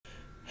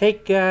Hey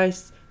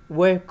guys,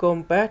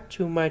 welcome back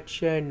to my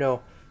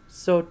channel.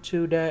 So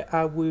today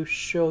I will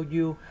show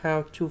you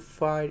how to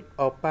find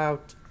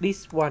about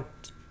this one.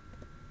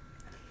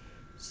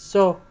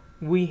 So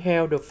we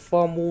have the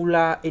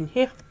formula in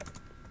here.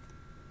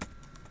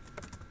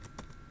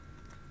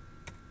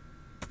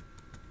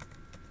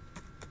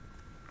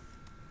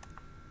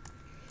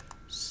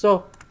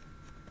 So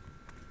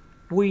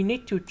we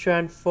need to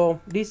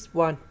transform this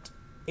one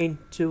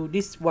into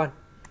this one,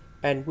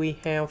 and we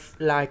have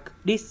like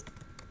this.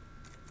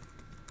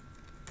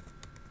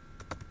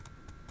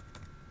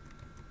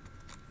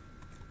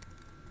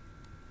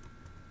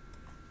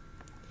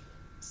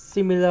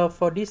 Similar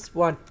for this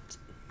one.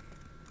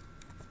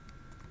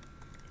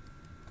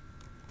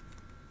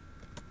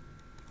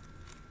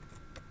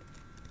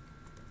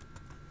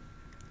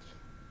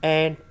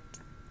 And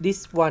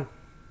this one.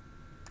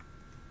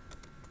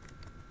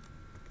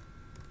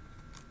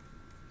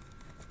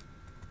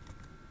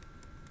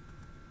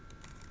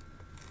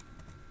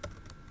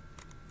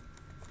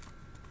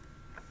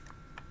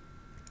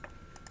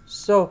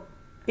 So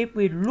if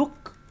we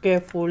look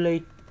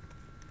carefully,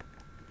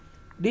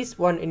 this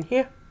one in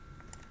here,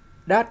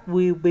 that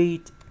will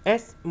be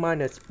s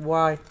minus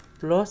y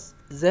plus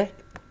z.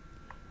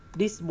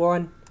 This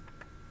one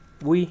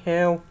we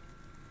have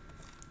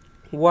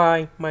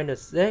y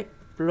minus z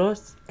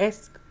plus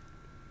s,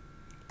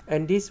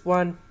 and this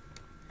one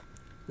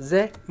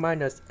z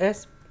minus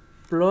s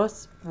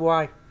plus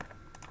y.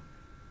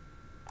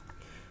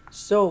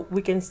 So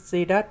we can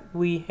see that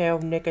we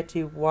have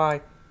negative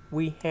y,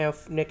 we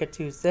have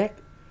negative z.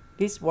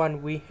 This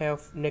one we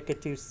have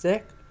negative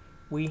z,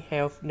 we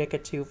have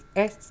negative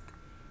s.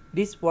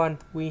 This one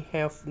we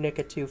have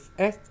negative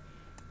s,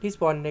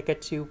 this one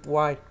negative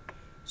y.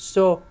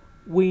 So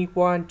we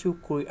want to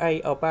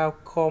create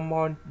about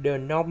common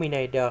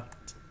denominator.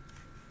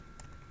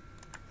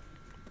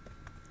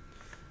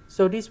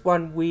 So this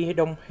one we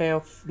don't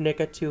have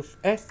negative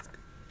s,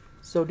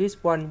 so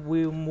this one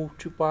will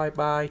multiply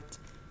by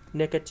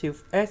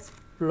negative s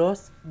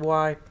plus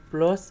y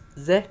plus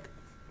z.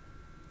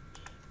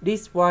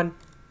 This one,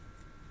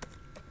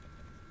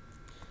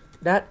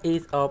 that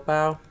is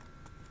about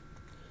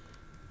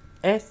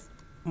s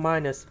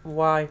minus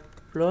y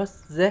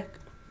plus z.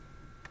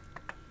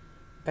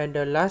 And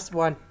the last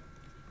one,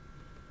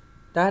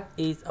 that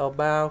is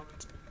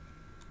about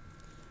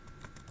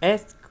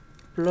s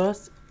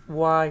plus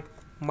y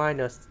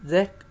minus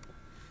z.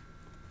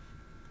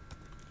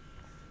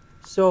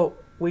 So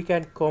we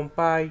can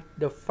combine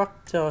the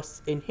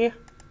factors in here.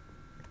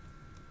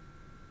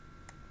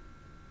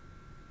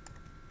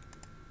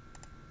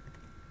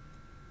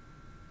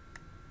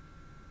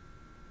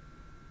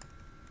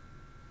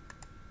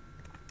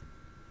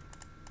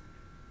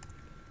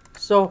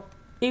 So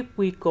if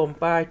we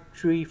combine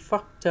three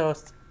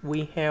factors,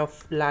 we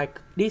have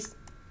like this.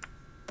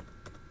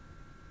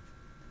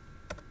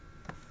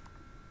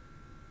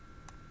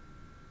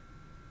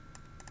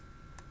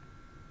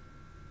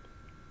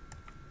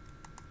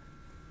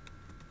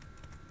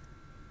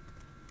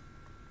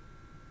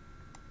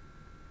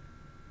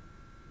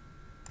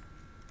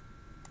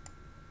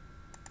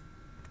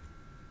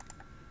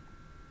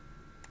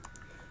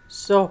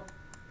 So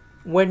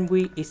when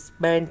we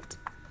expand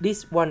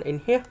this one in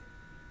here,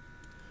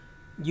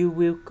 you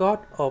will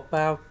got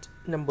about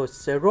number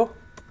 0,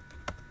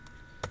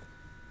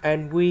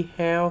 and we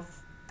have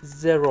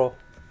 0,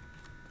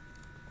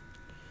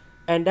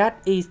 and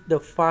that is the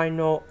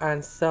final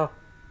answer.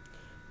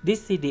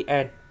 This is the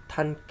end.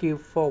 Thank you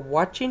for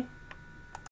watching.